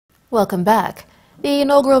Welcome back. The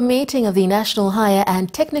inaugural meeting of the National Higher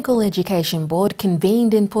and Technical Education Board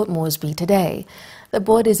convened in Port Moresby today. The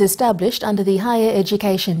board is established under the Higher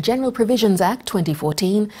Education General Provisions Act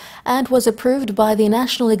 2014 and was approved by the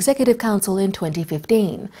National Executive Council in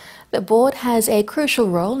 2015. The board has a crucial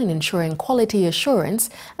role in ensuring quality assurance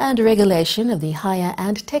and regulation of the higher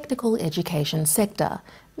and technical education sector.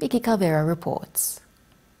 Miki Cavera reports.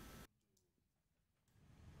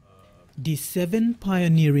 The 7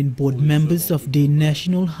 pioneering board members of the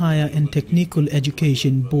National Higher and Technical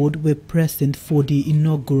Education Board were present for the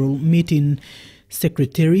inaugural meeting.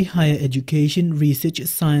 Secretary Higher Education, Research,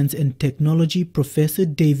 Science and Technology Professor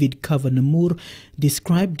David Kavanagh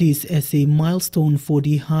described this as a milestone for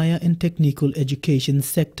the higher and technical education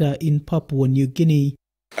sector in Papua New Guinea.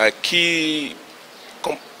 A key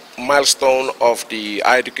milestone of the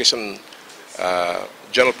Higher Education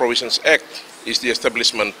General Provisions Act is the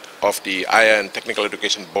establishment of the Higher and Technical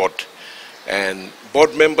Education Board. And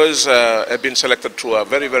board members have been selected through a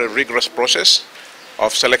very, very rigorous process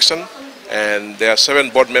of selection. And there are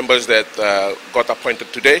 7 board members that got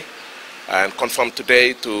appointed today and confirmed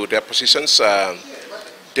today to their positions.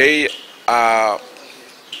 They are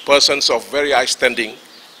persons of very high standing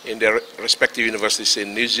in their respective universities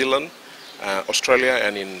in New Zealand, Australia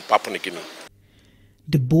and in Papua New Guinea.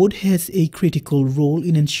 The board has a critical role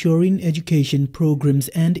in ensuring education programs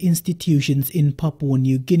and institutions in Papua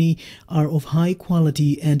New Guinea are of high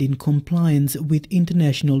quality and in compliance with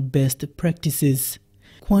international best practices.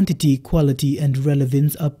 Quantity, quality and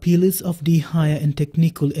relevance are pillars of the higher and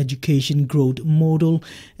technical education growth model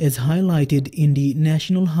as highlighted in the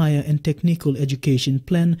National Higher and Technical Education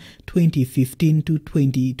Plan 2015 to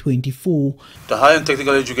 2024. The Higher and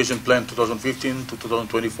Technical Education Plan 2015 to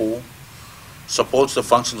 2024 supports the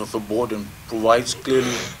functions of the board and provides clear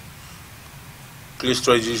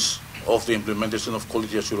strategies of the implementation of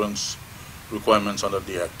quality assurance requirements under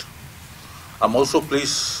the Act. I'm also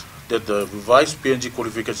pleased that the revised PNG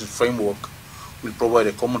qualification framework will provide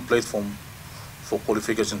a common platform for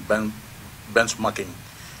qualification benchmarking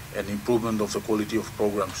and improvement of the quality of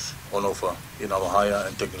programs on offer in our higher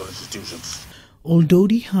and technical institutions. Although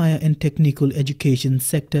the higher and technical education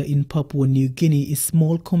sector in Papua New Guinea is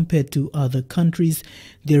small compared to other countries,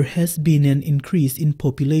 there has been an increase in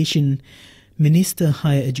population. Minister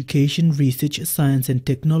Higher Education, Research, Science and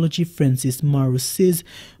Technology Francis Maru says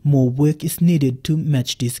more work is needed to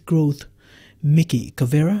match this growth. Miki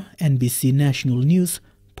Cavera, NBC National News,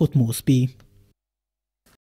 Port Moresby.